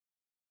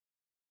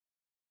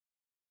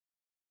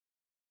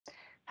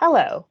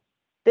Hello,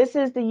 this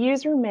is the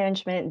user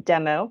management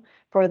demo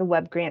for the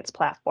WebGrants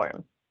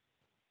platform.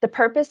 The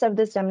purpose of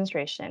this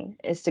demonstration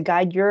is to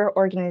guide your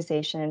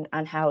organization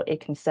on how it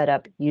can set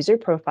up user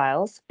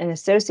profiles and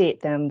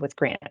associate them with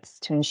grants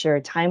to ensure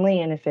timely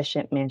and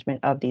efficient management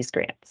of these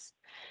grants.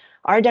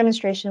 Our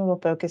demonstration will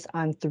focus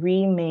on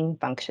three main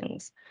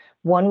functions.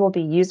 One will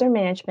be user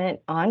management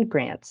on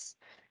grants,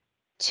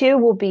 two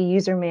will be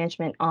user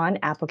management on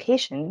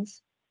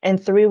applications,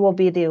 and three will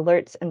be the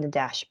alerts and the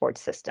dashboard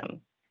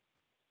system.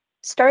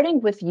 Starting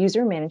with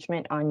user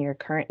management on your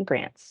current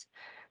grants.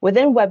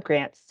 Within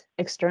WebGrants,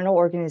 external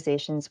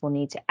organizations will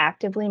need to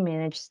actively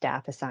manage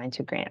staff assigned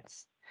to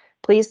grants.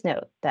 Please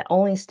note that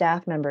only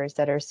staff members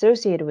that are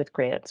associated with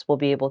grants will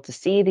be able to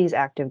see these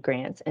active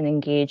grants and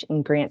engage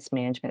in grants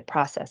management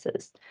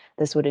processes.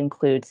 This would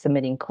include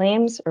submitting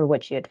claims, or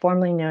what you had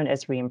formerly known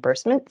as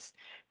reimbursements,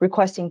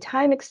 requesting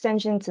time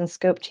extensions and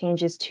scope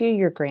changes to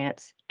your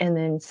grants, and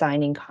then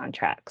signing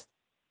contracts.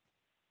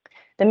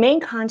 The main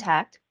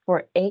contact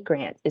for a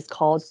grant is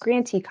called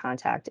grantee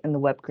contact in the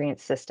WebGrants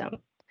system.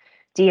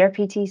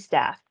 DRPT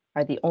staff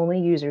are the only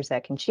users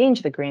that can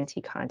change the grantee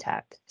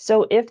contact.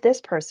 So if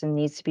this person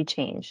needs to be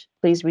changed,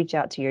 please reach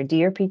out to your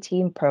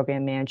DRPT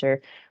program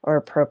manager or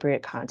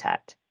appropriate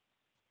contact.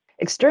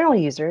 External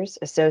users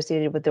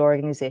associated with the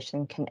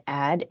organization can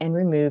add and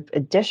remove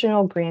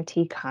additional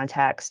grantee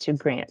contacts to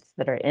grants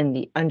that are in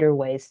the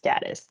underway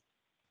status.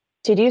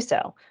 To do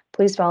so,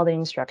 please follow the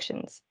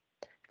instructions.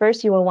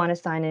 First, you will want to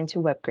sign into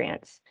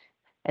WebGrants.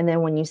 And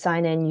then when you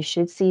sign in, you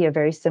should see a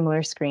very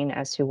similar screen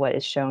as to what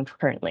is shown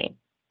currently.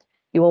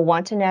 You will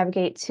want to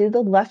navigate to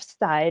the left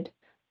side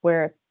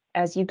where,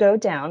 as you go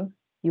down,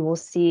 you will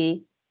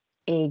see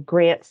a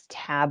Grants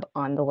tab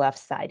on the left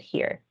side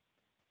here.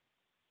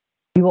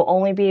 You will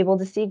only be able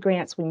to see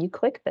grants when you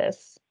click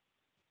this,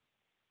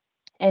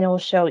 and it will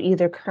show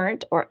either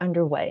current or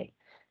underway.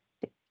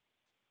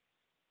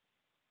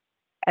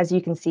 As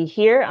you can see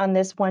here on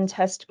this one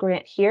test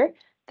grant here,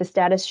 the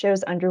status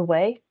shows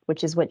underway,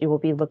 which is what you will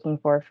be looking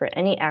for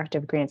any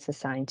active grants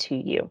assigned to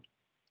you.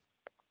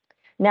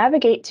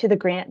 Navigate to the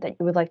grant that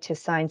you would like to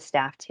assign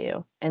staff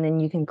to, and then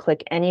you can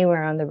click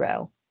anywhere on the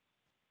row.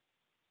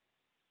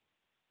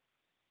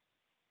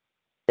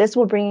 This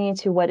will bring you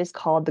to what is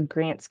called the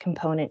grants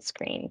component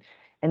screen,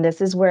 and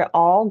this is where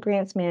all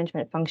grants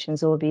management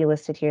functions will be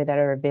listed here that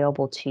are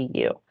available to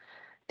you.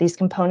 These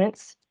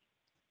components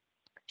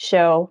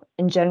show,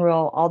 in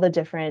general, all the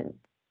different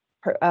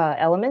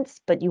elements,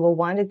 but you will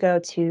want to go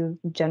to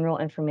general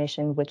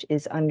information, which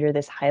is under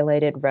this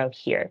highlighted row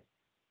here.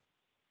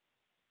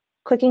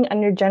 Clicking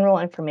under general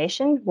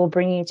information will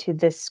bring you to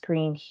this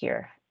screen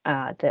here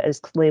that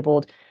is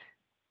labeled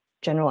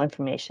general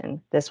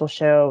information. This will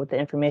show the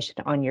information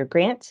on your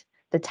grant,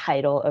 the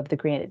title of the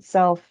grant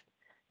itself,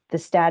 the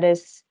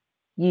status,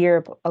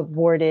 year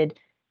awarded,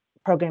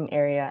 program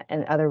area,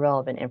 and other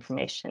relevant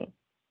information.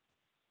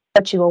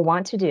 What you will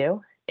want to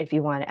do if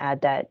you want to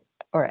add that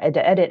or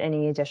to edit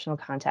any additional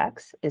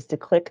contacts is to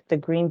click the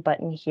green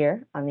button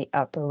here on the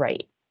upper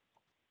right.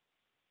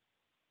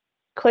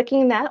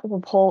 Clicking that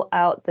will pull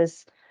out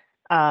this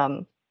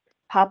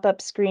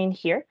pop-up screen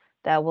here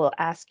that will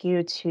ask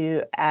you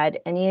to add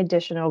any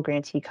additional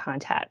grantee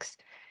contacts.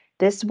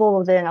 This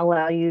will then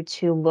allow you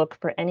to look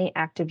for any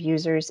active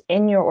users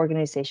in your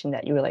organization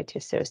that you would like to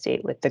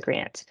associate with the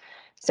grant.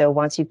 So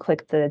once you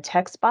click the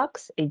text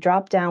box, a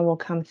drop-down will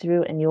come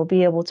through and you'll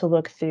be able to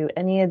look through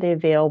any of the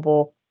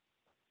available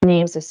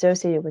names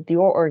associated with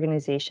your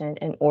organization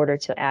in order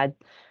to add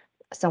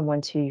someone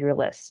to your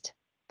list.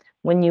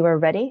 When you are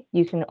ready,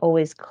 you can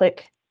always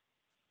click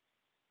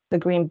the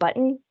green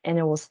button and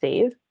it will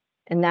save,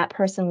 and that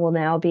person will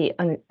now be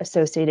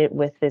associated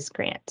with this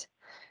grant.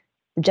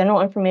 The general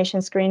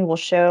information screen will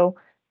show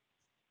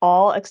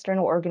all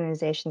external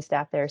organization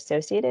staff that are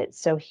associated.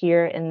 So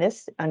here in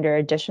this, under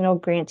additional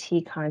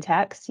grantee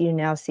contacts, you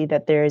now see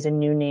that there is a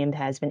new name that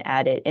has been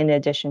added in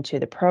addition to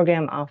the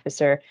program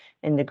officer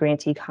and the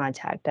grantee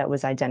contact that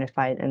was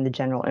identified in the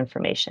general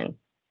information.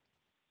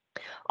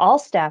 All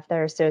staff that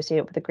are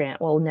associated with the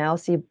grant will now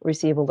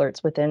receive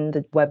alerts within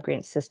the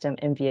WebGrants system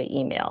and via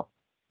email.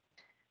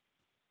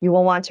 You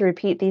will want to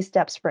repeat these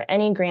steps for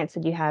any grants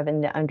that you have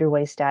in the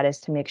underway status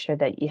to make sure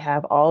that you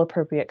have all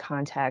appropriate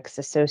contacts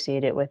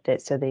associated with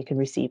it so they can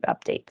receive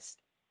updates.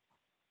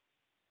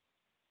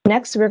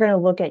 Next, we're going to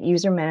look at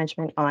user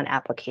management on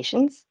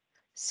applications.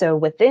 So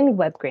within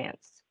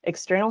WebGrants,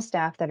 external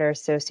staff that are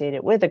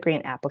associated with a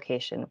grant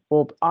application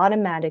will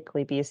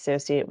automatically be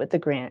associated with the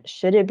grant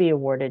should it be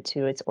awarded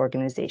to its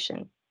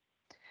organization.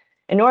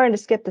 In order to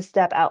skip the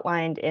step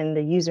outlined in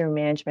the user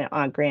management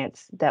on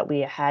grants that we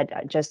had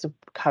just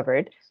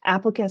covered,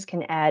 applicants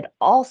can add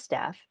all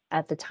staff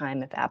at the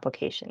time of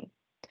application.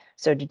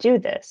 So to do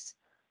this,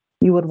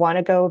 you would want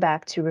to go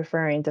back to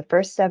referring the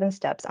first 7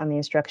 steps on the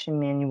instruction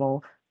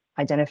manual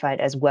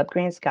identified as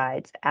WebGrants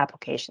Guides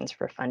Applications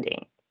for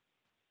Funding.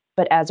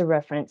 But as a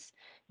reference,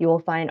 You will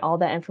find all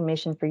that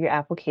information for your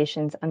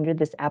applications under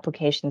this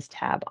Applications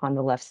tab on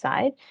the left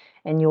side,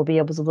 and you'll be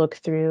able to look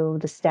through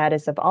the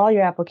status of all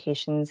your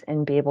applications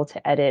and be able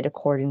to edit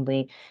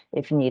accordingly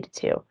if you needed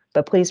to.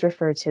 But please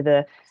refer to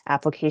the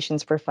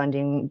Applications for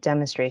Funding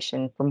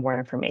demonstration for more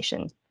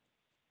information.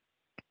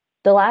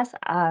 The last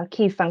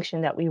key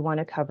function that we want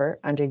to cover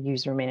under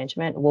user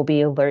management will be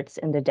alerts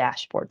in the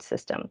dashboard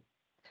system.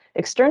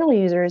 External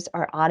users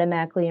are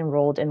automatically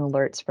enrolled in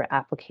alerts for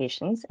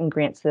applications and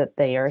grants that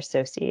they are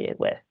associated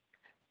with.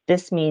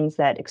 This means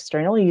that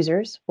external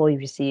users will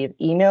receive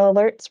email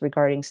alerts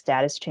regarding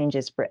status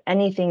changes for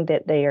anything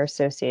that they are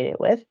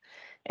associated with,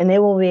 and they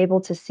will be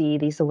able to see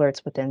these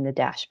alerts within the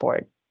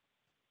dashboard.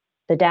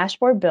 The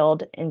dashboard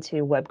built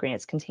into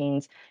WebGrants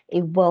contains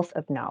a wealth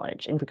of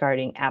knowledge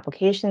regarding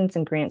applications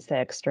and grants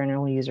that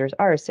external users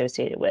are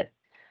associated with.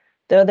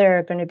 Though there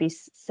are going to be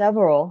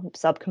several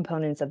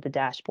subcomponents of the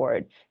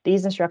dashboard,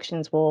 these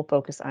instructions will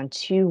focus on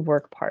two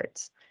work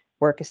parts: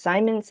 work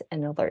assignments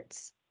and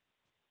alerts.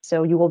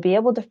 So you will be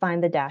able to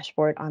find the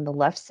dashboard on the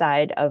left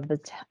side of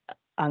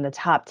on the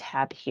top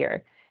tab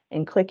here.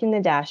 And clicking the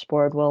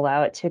dashboard will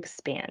allow it to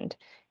expand,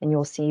 and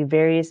you'll see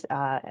various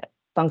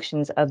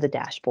functions of the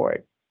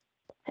dashboard.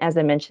 As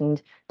I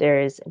mentioned, there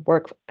is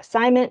work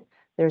assignment,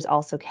 there's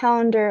also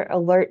calendar,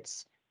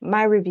 alerts,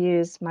 my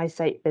reviews, my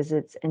site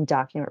visits, and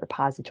document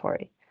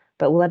repository.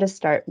 But let us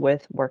start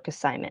with work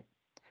assignment.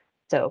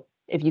 So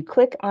if you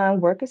click on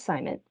work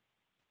assignment,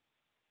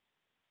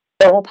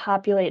 what will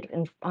populate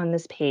on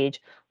this page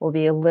will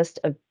be a list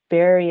of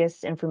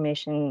various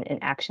information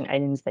and action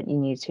items that you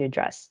need to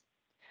address.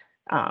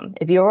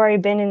 If you've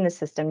already been in the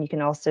system, you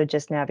can also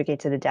just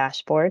navigate to the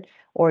dashboard,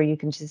 or you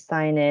can just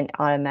sign in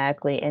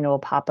automatically and it will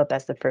pop up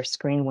as the first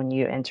screen when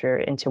you enter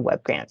into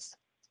WebGrants.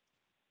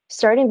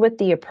 Starting with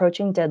the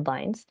approaching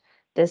deadlines,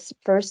 this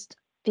first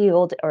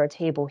field or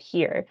table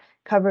here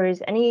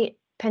covers any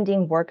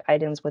pending work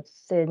items with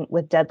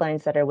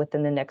deadlines that are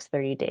within the next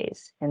 30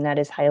 days, and that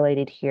is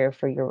highlighted here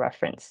for your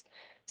reference.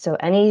 So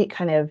any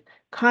kind of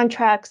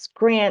contracts,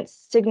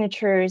 grants,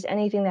 signatures,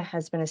 anything that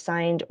has been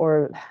assigned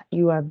or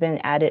you have been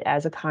added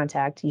as a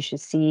contact, you should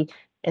see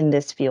in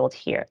this field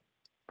here.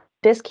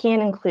 This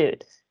can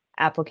include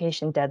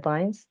application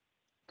deadlines,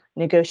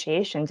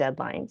 negotiation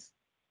deadlines,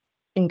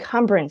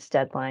 encumbrance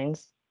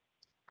deadlines,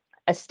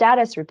 a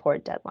status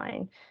report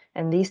deadline,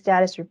 and these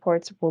status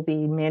reports will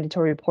be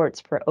mandatory reports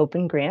for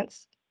open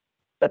grants.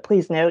 But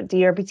please note,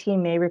 DRBT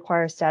may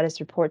require status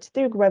reports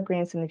through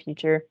WebGrants in the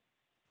future.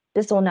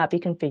 This will not be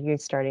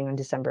configured starting on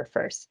December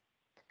 1st.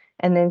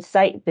 And then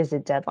site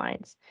visit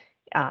deadlines.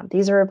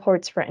 These are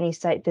reports for any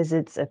site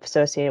visits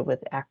associated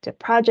with active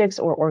projects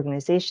or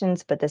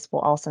organizations, but this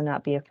will also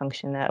not be a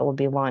function that will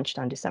be launched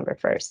on December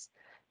 1st.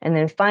 And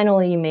then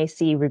finally, you may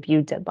see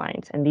review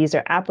deadlines, and these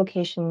are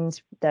application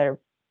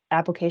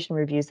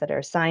reviews that are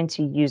assigned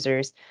to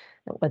users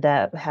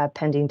that have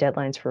pending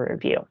deadlines for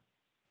review.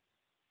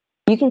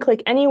 You can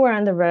click anywhere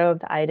on the row of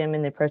the item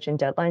in the approaching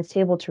deadlines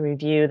table to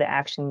review the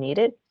action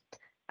needed.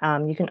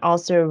 You can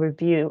also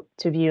view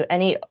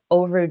any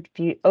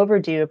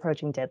overdue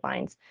approaching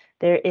deadlines.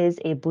 There is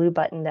a blue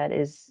button that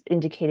is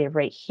indicated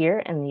right here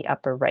in the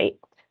upper right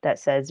that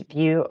says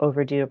View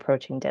Overdue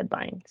Approaching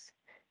Deadlines.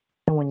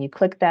 And when you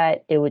click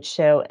that, it would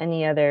show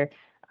any other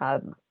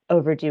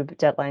overdue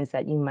deadlines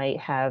that you might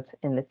have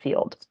in the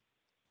field.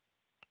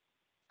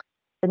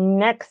 The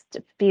next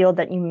field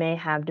that you may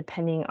have,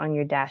 depending on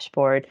your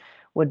dashboard,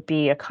 would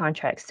be a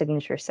contract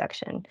signature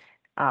section.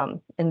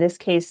 In this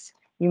case,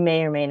 you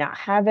may or may not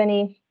have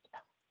any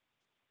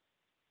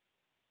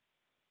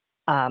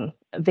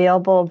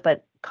available,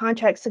 but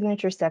contract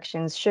signature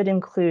sections should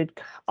include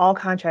all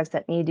contracts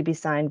that need to be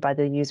signed by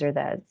the user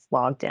that's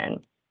logged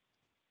in.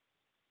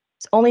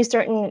 So only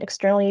certain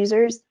external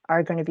users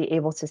are going to be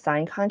able to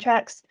sign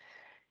contracts,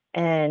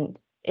 and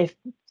if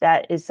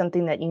that is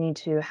something that you need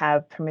to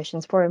have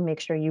permissions for, make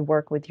sure you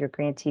work with your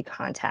grantee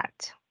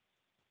contact.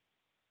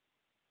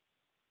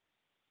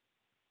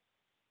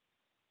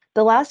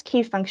 The last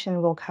key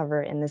function we'll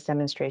cover in this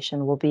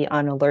demonstration will be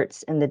on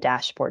alerts in the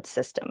dashboard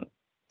system.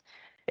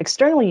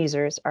 External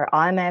users are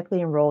automatically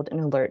enrolled in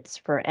alerts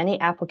for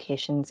any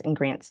applications and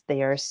grants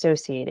they are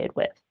associated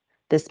with.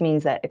 This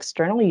means that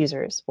external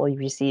users will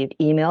receive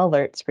email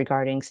alerts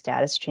regarding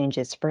status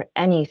changes for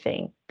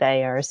anything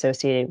they are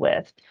associated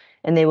with,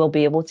 and they will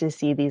be able to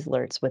see these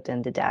alerts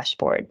within the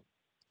dashboard.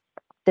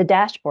 The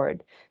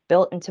dashboard,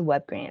 built into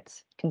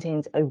WebGrants,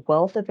 contains a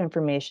wealth of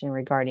information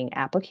regarding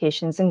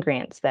applications and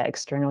grants that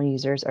external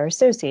users are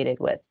associated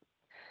with.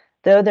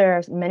 Though there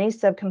are many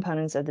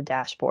subcomponents of the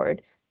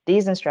dashboard,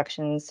 these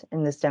instructions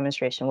in this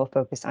demonstration will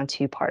focus on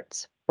two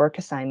parts: work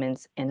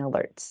assignments and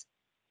alerts.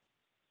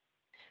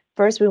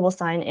 First, we will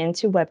sign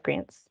into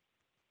WebGrants.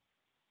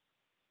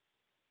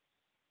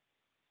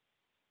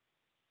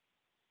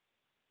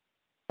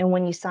 And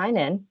when you sign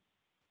in,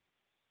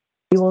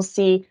 you will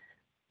see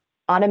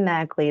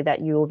automatically that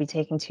you will be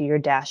taken to your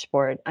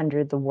dashboard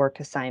under the work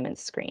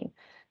assignments screen.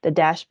 The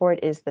dashboard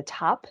is the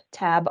top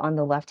tab on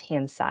the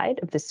left-hand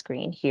side of the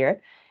screen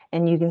here,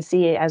 and you can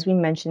see, as we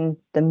mentioned,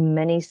 the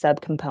many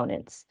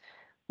subcomponents.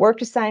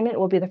 Work assignment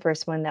will be the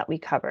first one that we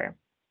cover.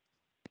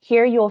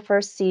 Here you'll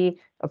first see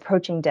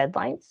approaching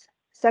deadlines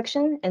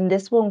section, and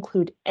this will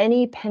include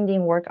any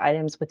pending work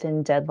items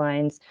within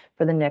deadlines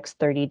for the next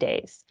 30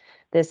 days.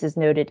 This is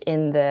noted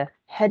in the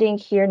heading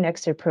here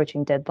next to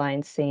approaching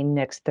deadlines saying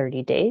next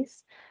 30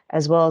 days,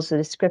 as well as the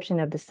description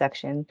of the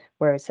section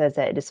where it says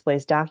that it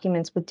displays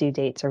documents with due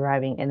dates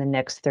arriving in the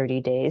next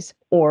 30 days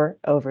or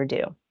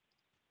overdue.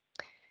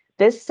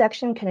 This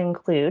section can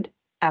include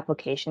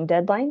application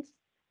deadlines,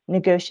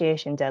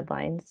 negotiation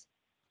deadlines,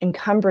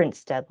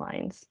 encumbrance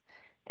deadlines,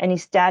 any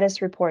status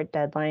report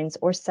deadlines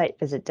or site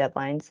visit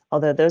deadlines,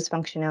 although those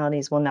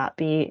functionalities will not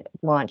be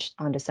launched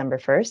on December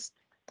 1st,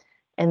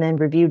 and then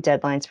review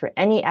deadlines for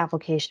any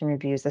application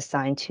reviews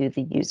assigned to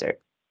the user.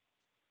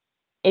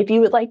 If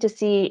you would like to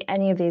see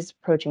any of these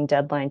approaching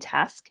deadline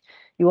tasks,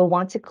 you will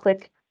want to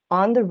click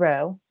on the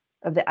row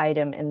of the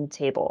item in the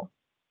table.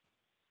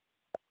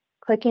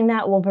 Clicking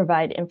that will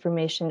provide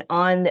information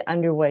on the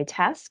underway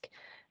task,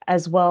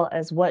 as well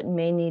as what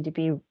may need to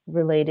be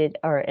related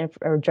or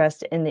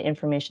addressed in the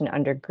information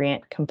under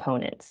grant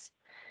components.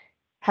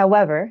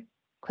 However,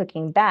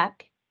 clicking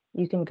back,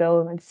 you can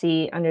go and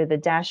see under the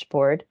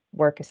dashboard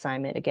work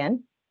assignment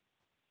again.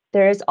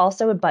 There is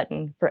also a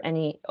button for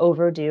any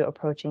overdue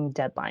approaching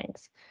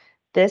deadlines.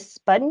 This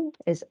button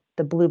is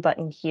the blue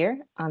button here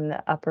on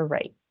the upper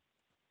right.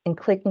 And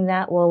clicking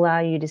that will allow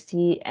you to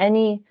see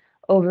any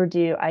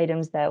overdue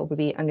items that will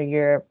be under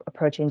your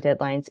approaching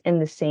deadlines in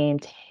the same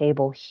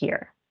table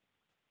here.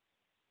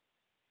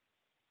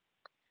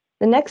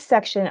 The next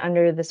section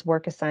under this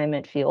work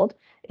assignment field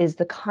is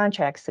the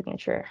contract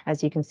signature,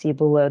 as you can see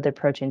below the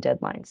approaching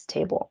deadlines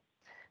table.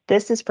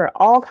 This is for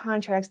all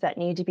contracts that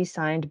need to be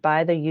signed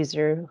by the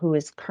user who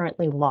is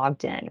currently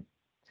logged in.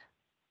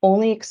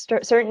 Only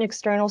certain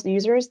external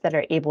users that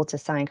are able to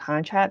sign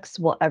contracts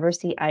will ever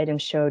see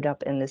items showed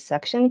up in this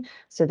section,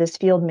 so this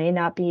field may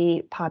not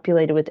be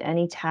populated with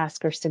any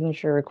task or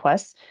signature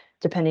requests,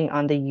 depending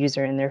on the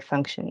user and their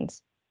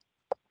functions.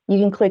 You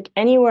can click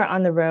anywhere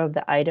on the row of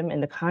the item in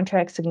the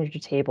contract signature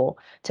table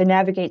to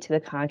navigate to the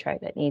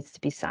contract that needs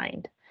to be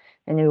signed.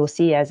 And you will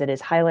see as it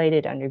is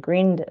highlighted under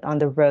green on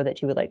the row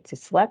that you would like to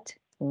select,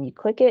 and you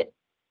click it,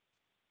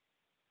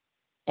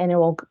 and it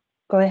will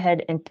go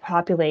ahead and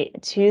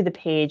populate to the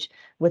page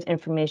with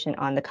information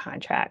on the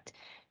contract.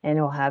 And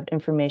it will have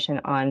information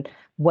on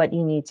what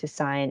you need to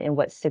sign and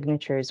what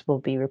signatures will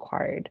be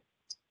required.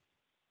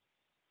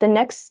 The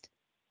next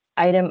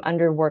item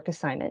under work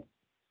assignment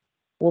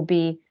will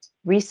be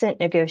recent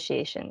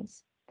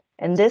negotiations.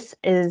 And this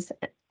is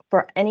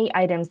for any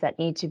items that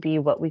need to be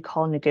what we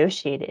call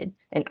negotiated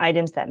and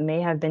items that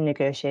may have been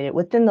negotiated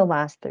within the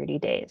last 30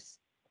 days.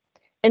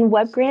 In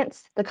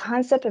WebGrants, the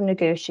concept of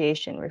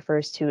negotiation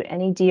refers to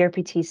any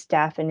DRPT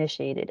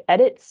staff-initiated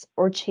edits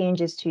or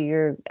changes to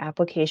your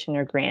application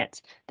or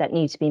grant that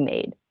need to be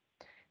made.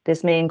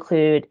 This may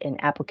include an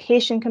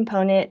application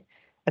component,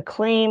 a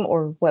claim,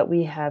 or what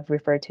we have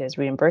referred to as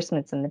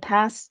reimbursements in the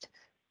past,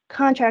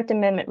 contract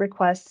amendment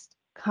requests,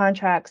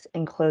 contracts,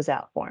 and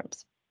closeout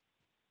forms.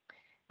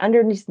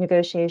 Under these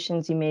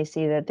negotiations, you may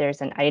see that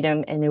there's an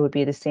item, and it would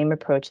be the same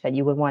approach that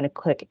you would want to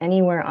click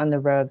anywhere on the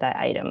row of that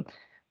item.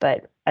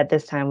 But at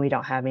this time, we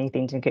don't have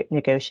anything to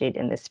negotiate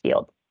in this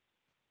field.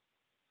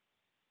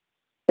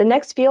 The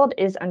next field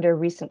is under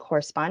recent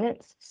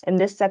correspondence, and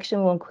this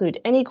section will include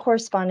any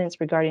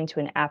correspondence regarding to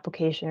an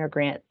application or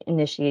grant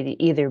initiated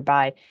either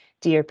by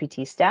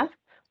DRPT staff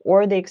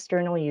or the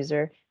external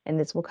user, and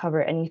this will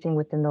cover anything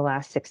within the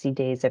last 60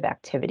 days of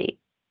activity.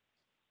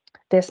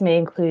 This may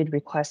include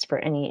requests for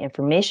any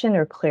information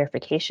or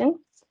clarification,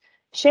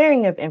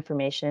 sharing of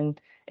information,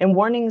 and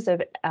warnings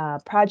of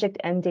project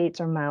end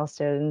dates or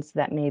milestones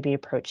that may be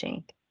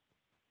approaching.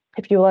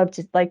 If you would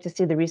like to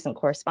see the recent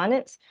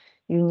correspondence,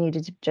 you need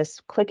to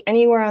just click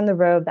anywhere on the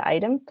row of the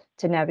item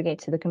to navigate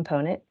to the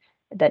component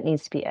that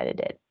needs to be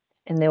edited.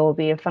 And there will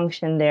be a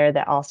function there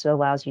that also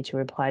allows you to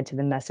reply to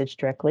the message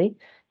directly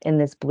in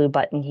this blue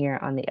button here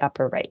on the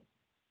upper right.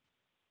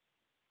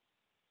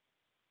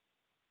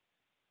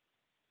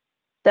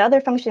 The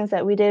other functions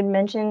that we did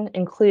mention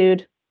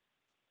include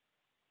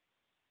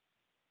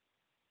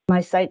My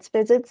Sites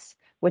visits,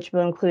 which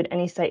will include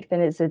any site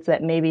visits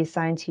that may be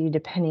assigned to you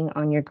depending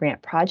on your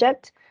grant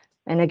project.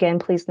 And again,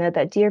 please note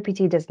that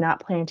DRPT does not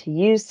plan to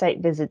use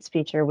site visits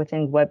feature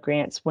within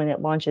WebGrants when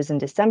it launches in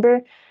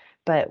December,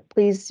 but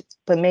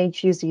may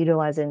choose to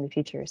utilize it in the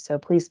future. So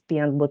please be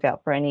on the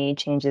lookout for any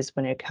changes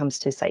when it comes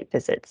to site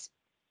visits.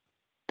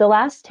 The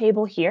last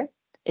table here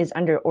is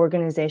under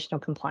organizational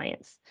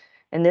compliance.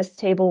 And this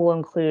table will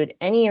include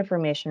any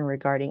information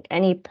regarding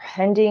any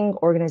pending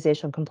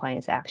organizational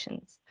compliance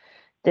actions.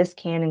 This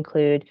can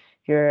include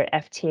your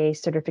FTA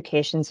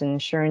certifications and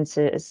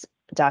insurances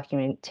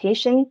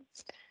documentation,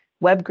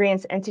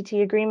 WebGrants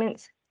entity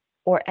agreements,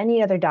 or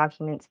any other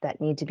documents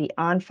that need to be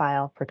on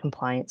file for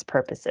compliance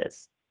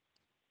purposes.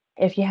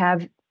 If you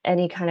have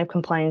any kind of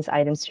compliance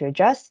items to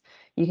address,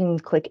 you can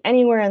click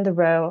anywhere in the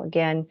row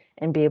again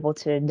and be able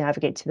to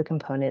navigate to the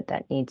component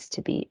that needs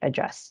to be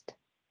addressed.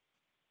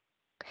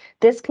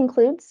 This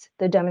concludes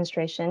the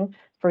demonstration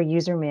for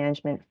user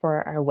management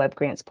for our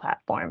WebGrants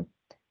platform.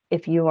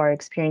 If you are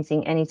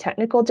experiencing any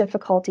technical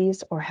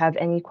difficulties or have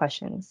any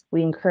questions,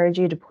 we encourage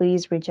you to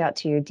please reach out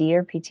to your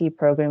DRPT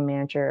program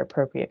manager or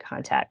appropriate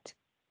contact.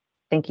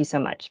 Thank you so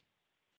much.